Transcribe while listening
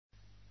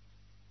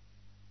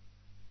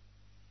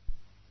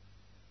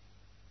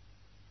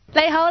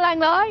你好，靚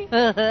女。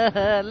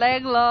靚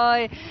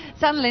女，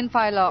新年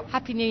快樂。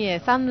 Happy New Year，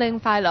新年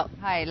快樂。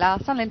係啦，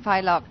新年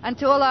快樂。And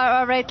to all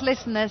our irate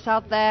listeners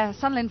out there,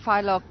 新年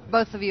快樂,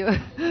 both of you.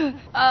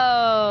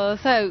 Oh,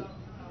 so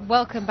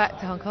welcome back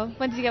to Hong Kong.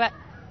 When did you get back?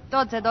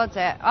 多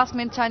謝. Ask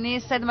me in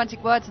Chinese, say the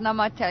magic words and I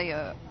might tell you.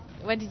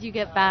 When did you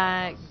get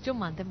back? 中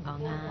文點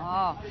講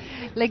啊？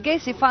你幾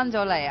時返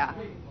咗嚟啊？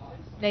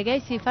你幾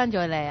時返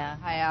咗嚟啊？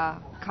係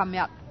啊，琴日。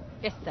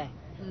Yesterday.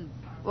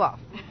 Well,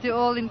 to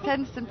all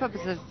intents and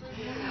purposes.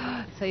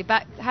 So you're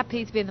back,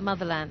 happy to be in the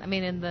motherland. I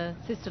mean, in the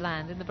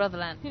sisterland, in the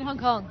brotherland, in Hong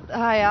Kong.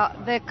係啊,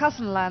 the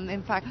cousin land,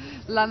 in fact,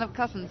 land of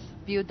cousins.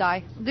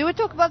 Did we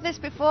talk about this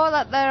before?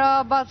 That there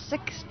are about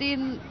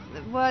 16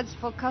 words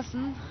for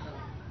cousin?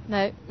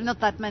 No. Not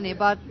that many,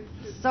 but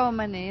so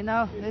many. You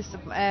know, this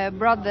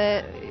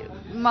brother,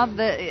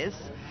 mother is.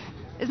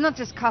 It's not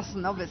just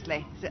cousin,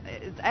 obviously.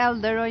 It's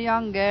elder or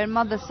younger,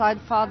 mother's side,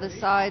 father's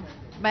side,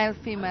 male,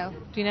 female.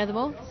 Do you know them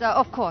all? So,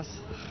 of course.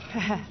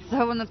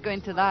 So we're not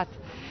going to that.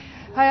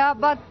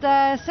 But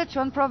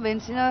Sichuan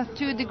province,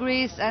 2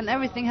 degrees and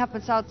everything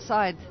happens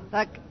outside.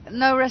 Like,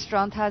 no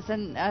restaurant has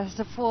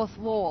a fourth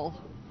wall.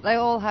 They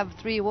all have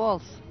 3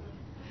 walls.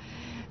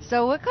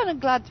 So we're kind of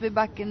glad to be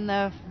back in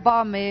the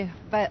balmy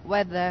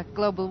weather,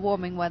 global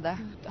warming weather.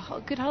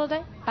 Good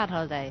holiday? Bad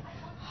holiday?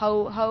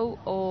 Ho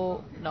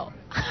or not?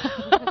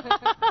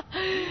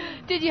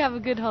 Did you have a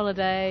good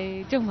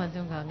holiday? 中文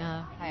點講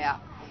啊？係啊，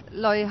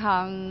旅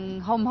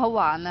行好唔好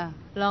玩啊？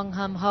旅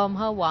行好唔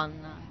好玩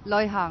啊？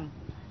旅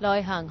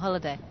行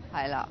holiday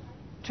係啦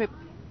trip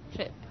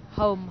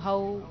好唔好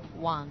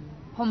玩？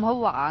好唔好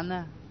玩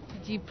啊？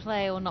 Did you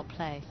play or not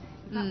play?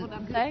 Is that what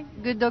I'm saying?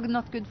 Good dog,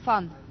 not good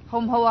fun. 好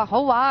唔好啊？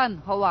好玩，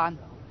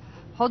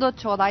好多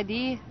坐大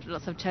啲。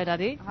Lots of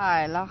chodadi.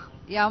 係啦，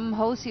飲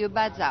好少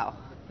啤酒。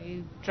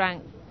You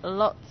drank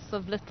lots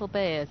of little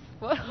beers.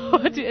 What?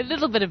 A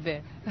little bit of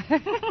beer.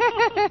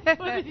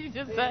 What did you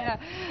just say?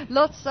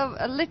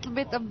 A little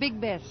bit of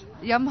big beers.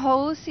 飲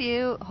好少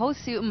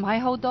唔係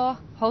好多，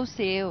好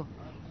少。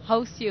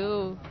好少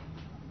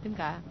點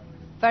解啊？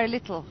 Very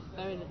little.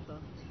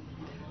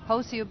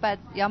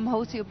 飲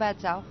好少啤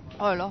酒，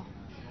係咯。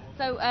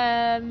So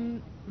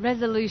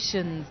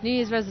resolutions, New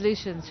Year's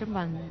resolutions 中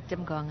文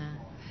點講啊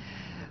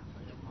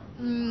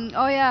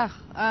？Oh yeah,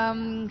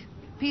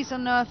 peace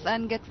on earth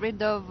and get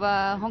rid of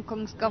Hong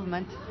Kong's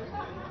government.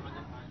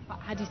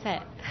 How do you say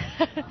it?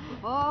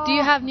 Do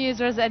you have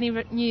any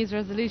New Year's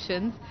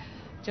resolutions?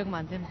 中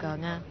文點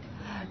講啊？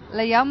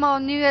你有冇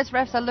New Year's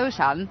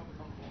resolution?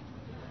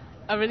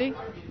 Oh really?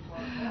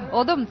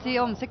 我都唔知，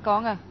我唔識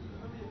講啊。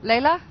你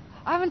啦？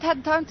 I haven't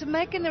had time to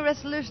make any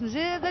resolutions.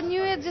 The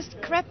New Year just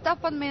crept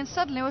up on me and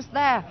suddenly it was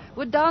there.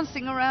 We're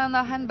dancing around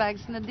our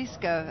handbags in a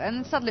disco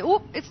and suddenly,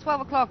 it's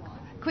 12 o'clock.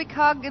 Quick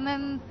hug and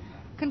then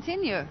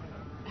continue.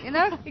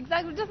 Exactly.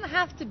 It doesn't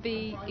have to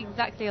be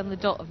exactly on the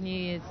dot of New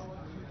Year's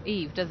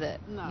Eve, does it?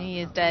 No. New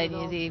Year's Day, New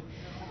Year's Eve.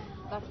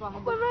 That's what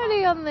happened. We're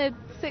only on the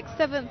 6th,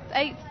 7th,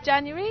 8th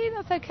January.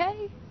 That's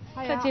okay.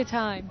 Plenty of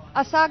time.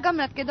 今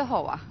日幾多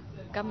號啊？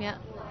今日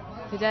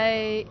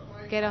Today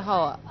幾多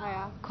號啊？係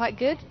啊。Quite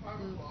good.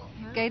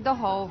 幾多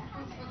號？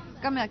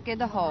今日幾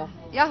多號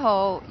？1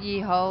號、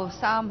2號、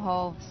3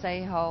號、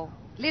4號。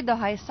呢度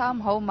係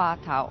3號碼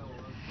頭。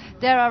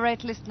There are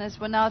 8 listeners.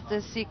 We're now at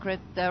the secret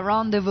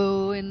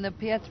rendezvous in the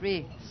Pier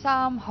 3.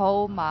 3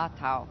號碼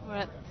頭。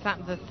We're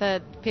at the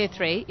third Pier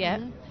 3,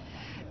 yeah.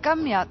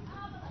 今日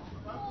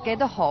幾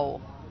多號？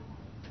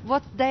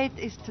 What date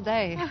is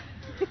today?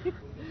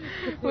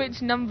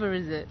 Which number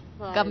is it?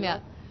 今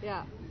日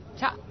Yeah.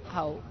 7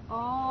號。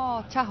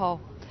哦，7號。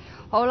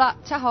好啦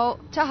，7號。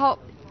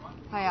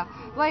係啊。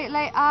喂，你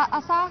阿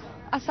莎，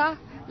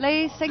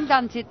你聖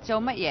誕節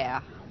做乜嘢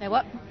啊？你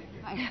what?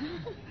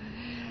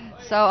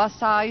 So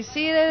Asa, you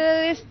see,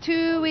 there's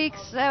 2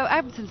 weeks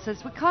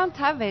absences. We can't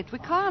have it. We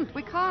can't.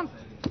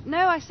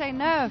 No, I say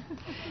no.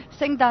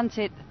 聖誕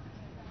節。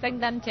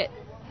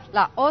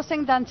嗱，我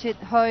聖誕節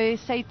去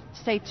四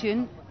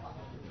川。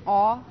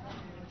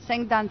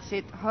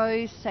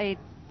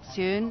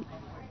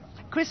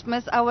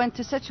Christmas, I went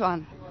to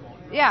Sichuan.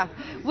 Yeah,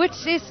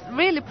 which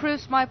really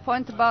proves my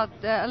point about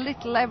a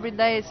little every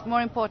day is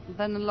more important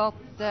than a lot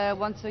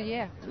once a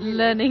year.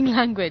 Learning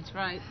language,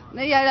 right?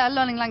 Yeah,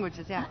 learning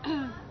languages, yeah.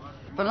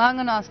 But I'm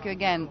going to ask you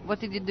again,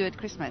 what did you do at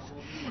Christmas?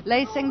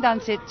 你聖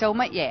誕節做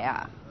乜嘢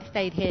啊？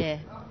 Stayed here.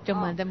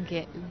 中文點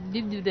嘅？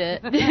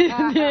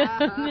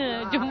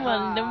中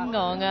文點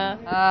講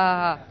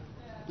啊？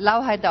留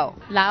喺度。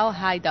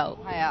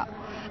係啊，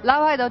留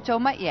喺度做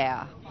乜嘢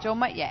啊？做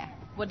乜嘢？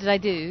 What did I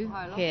do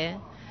here?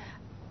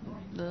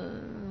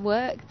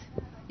 Worked.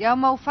 有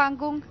冇返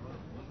工？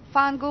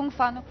返屋企。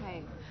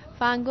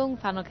返工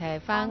返屋企。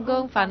瞓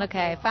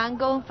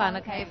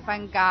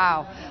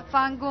覺。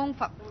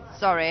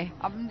Sorry,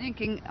 I'm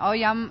drinking. 我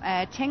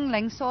飲清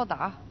檸蘇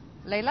打。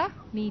你啦？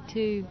 Me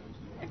too.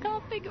 I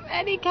can't think of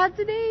any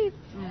Cantonese.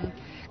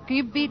 Can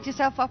you beat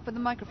yourself up with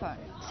the microphone?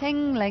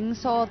 清檸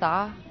蘇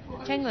打。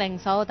清檸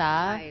蘇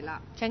打。係啦。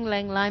清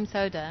檸 lime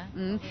soda.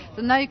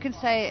 So now you can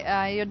say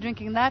you're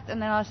drinking that,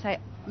 and then I'll say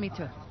Me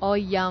too. 我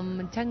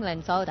飲清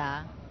檸蘇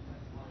打。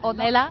我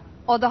你啦？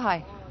我都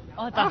係。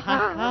我就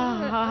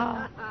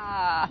係。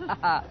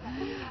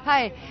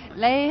係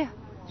你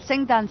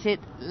聖誕節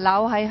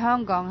留喺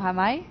香港係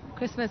咪？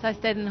 Christmas I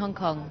stayed in Hong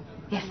Kong.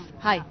 Yes.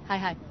 係。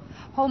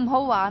好唔好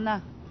玩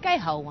啊？幾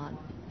好玩。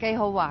幾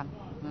好玩。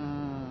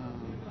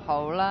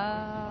好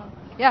啦。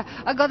Yeah,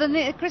 I got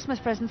a Christmas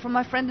present from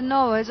my friend in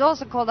Norway. It's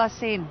also called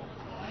Asin.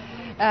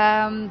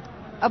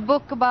 A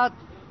book about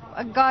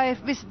a guy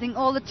visiting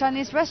all the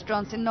Chinese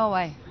restaurants in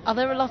Norway. Are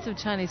there a lot of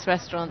Chinese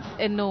restaurants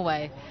in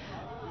Norway?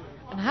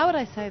 And how would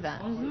I say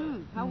that?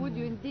 How would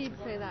you indeed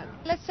say that?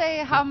 Let's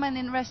say how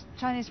many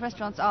Chinese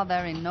restaurants are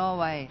there in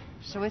Norway?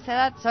 Shall we say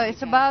that? So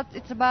it's about.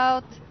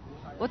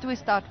 What do we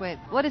start with?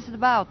 What is it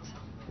about?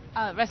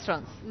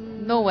 Restaurants.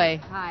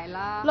 Norway.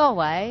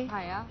 Norway.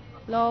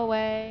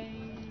 Norway.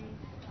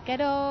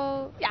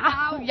 Ghetto.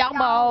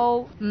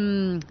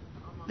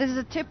 This is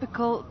a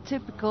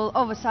typical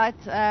oversight.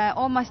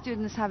 All my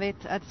students have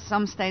it at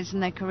some stage in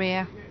their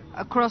career,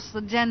 across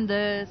the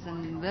genders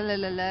and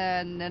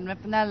and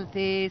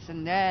nationalities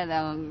and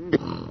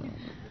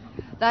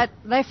that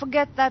they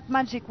forget that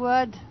magic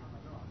word,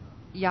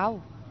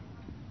 yao.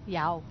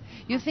 Yao.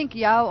 You think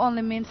yao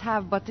only means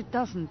have, but it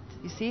doesn't.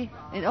 You see,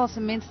 it also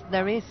means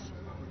there is,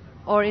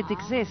 or it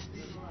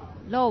exists.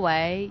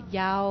 Norway.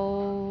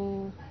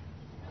 Yao.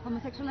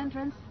 Homosexual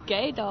entrance.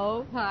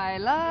 Ghetto.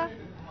 Hyla.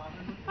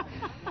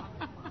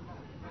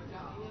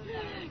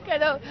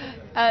 Ghetto.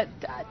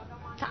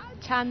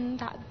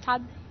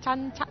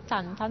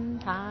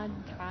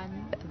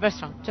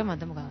 Restaurant. 中文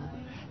點講啊？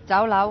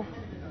酒樓。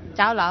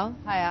酒樓。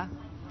係啊，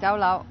酒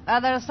樓。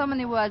There are so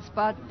many words,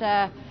 but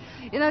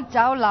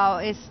酒樓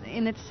is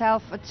in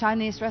itself a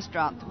Chinese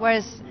restaurant.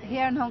 Whereas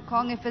here in Hong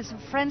Kong, if it's a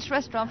French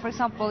restaurant, for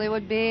example, it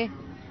would be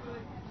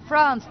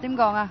France.點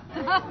講啊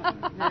？Yeah,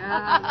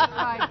 that's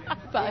right.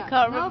 But I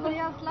can't remember. Nobody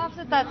else laughs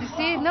at that. You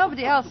see,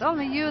 nobody else.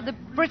 Only you, the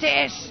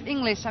British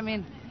English. I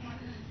mean,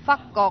 Phật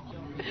Cộc.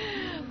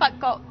 Phật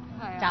Cộc.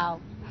 Chào.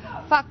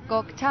 Phật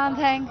Cộc Chan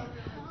Thang.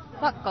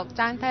 Phật Cộc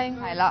Chan Thang.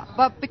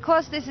 But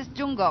because this is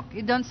Jungkook,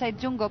 you don't say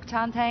Jungkook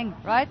Chan Thang,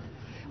 right?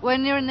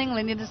 When you're in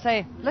England, you just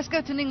say, let's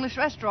go to an English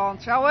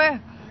restaurant, shall we?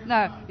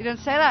 No, you don't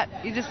say that.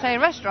 You just say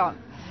restaurant.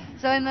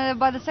 So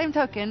by the same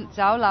token,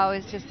 Zhao Lao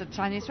is just a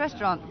Chinese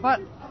restaurant. But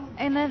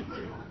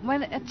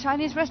when a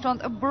Chinese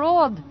restaurant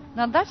abroad,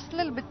 now that's a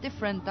little bit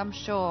different, I'm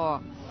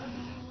sure.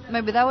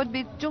 Maybe that would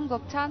be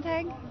Jungkook Chan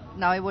Thang?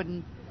 No, it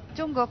wouldn't.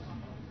 Jungkook.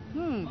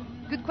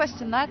 Good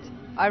question, that.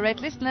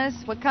 Irate listeners,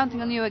 we're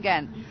counting on you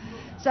again.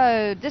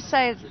 So just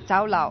say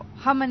Zhao Lao.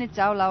 How many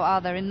Zhao Lao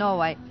are there in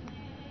Norway?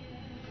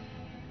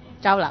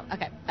 Zhao Lao.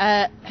 Okay.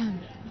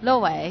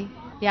 Norway.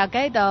 Dạ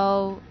cái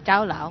đồ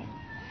Zhao Lao.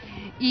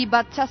 Y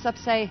bát cha sab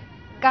say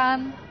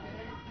gan.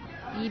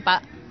 Y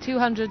bát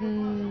 200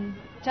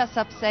 cha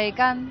sab say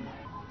gan.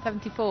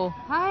 74.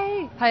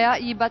 Hi. Hiya.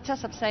 Y bát cha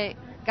sab say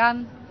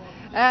gan.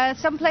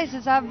 Some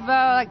places have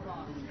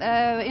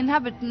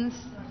inhabitants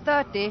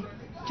 30.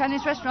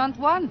 Chinese restaurant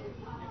 1.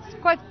 It's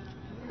quite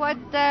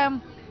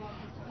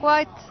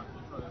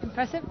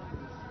impressive.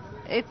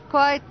 It's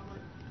quite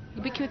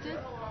ubiquitous.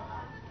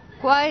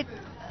 Quite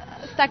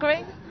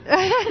staggering.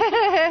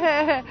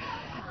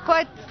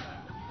 Quite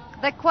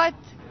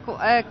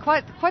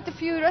a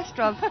few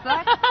restaurants.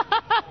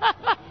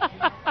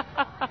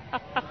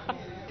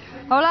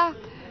 Hola.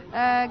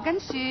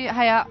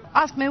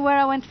 Ask me where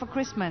I went for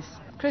Christmas.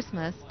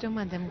 Christmas 中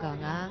文點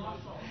講啊？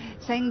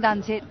聖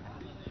誕節。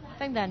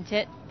聖誕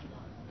節。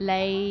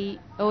Lay.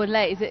 Oh,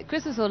 lay. Is it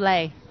Christmas or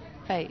lay?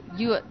 Okay.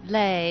 You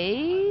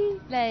lay.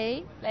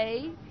 Lay.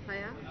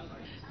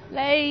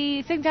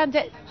 你聖誕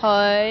節去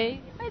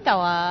邊度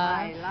啊？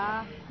係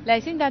啦。你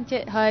聖誕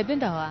節去邊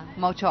度啊？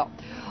冇錯，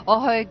我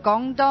去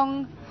廣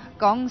東、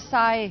廣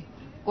西、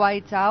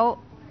貴州、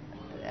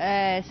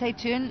四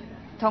川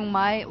同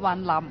埋雲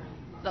南。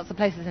Lots of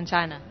places in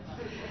China.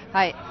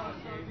 係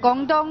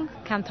廣東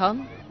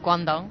Canton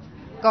廣東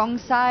廣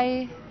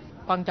西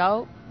廣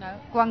州 No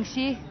廣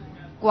西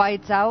貴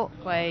州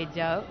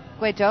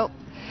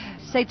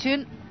四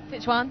川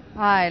Sichuan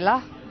係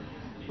啦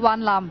雲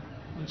南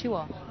唔知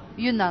喎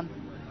雲南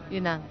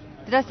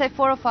Did I say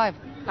 4 or 5?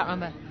 Can't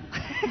remember.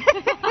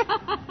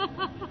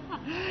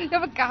 有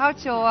冇搞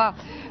錯啊？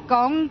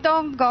廣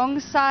東、廣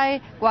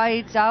西、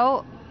貴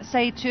州、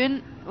四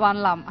川、雲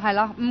南係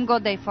啦，5個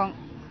地方，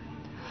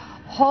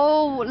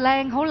好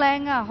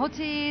靚啊，好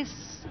似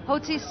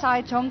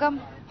曬重咁，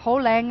好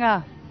靚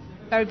啊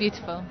Very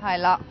beautiful. 係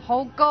啦，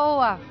好高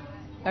啊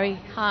Very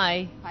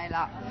high. 係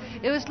啦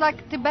It was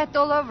like Tibet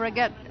all over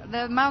again.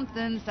 The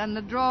mountains and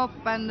the drop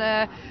and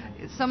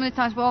so many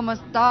times we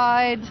almost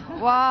died.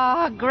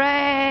 Wow,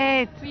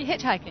 great. Were you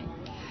hitchhiking?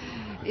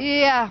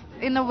 Yeah,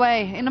 in a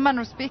way, in a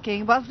manner of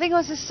speaking. But the thing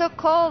was, it's so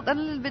cold and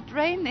a little bit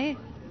rainy.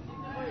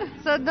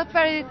 So not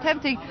very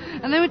tempting.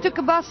 And then we took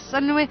a bus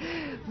and we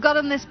got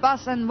on this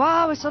bus and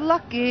wow, we're so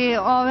lucky.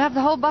 Oh, we have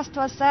the whole bus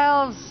to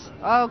ourselves.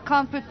 Oh,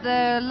 can't put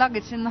the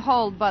luggage in the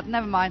hold, but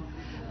never mind.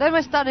 Then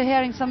we started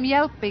hearing some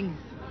yelping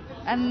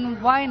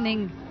and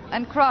whining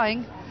and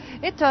crying.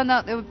 It turned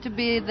out to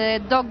be the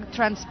dog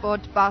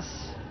transport bus,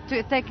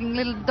 taking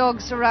little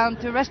dogs around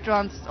to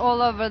restaurants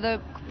all over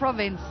the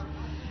province.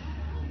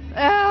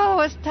 Oh, it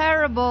was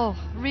terrible,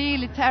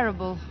 really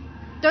terrible.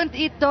 Don't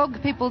eat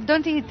dog, people.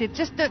 Don't eat it.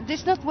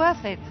 It's not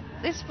worth it.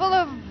 It's full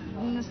of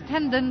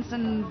tendons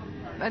and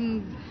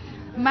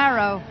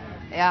marrow.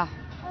 Yeah.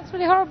 That's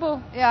really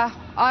horrible. Yeah.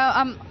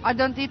 I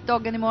don't eat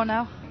dog anymore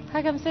now.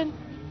 How comes in?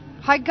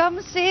 Hi,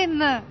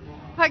 Gamsin.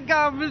 Hi,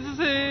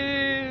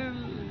 Gamsin.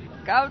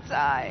 Go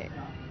outside.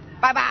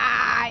 Bye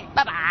bye.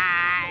 Bye bye.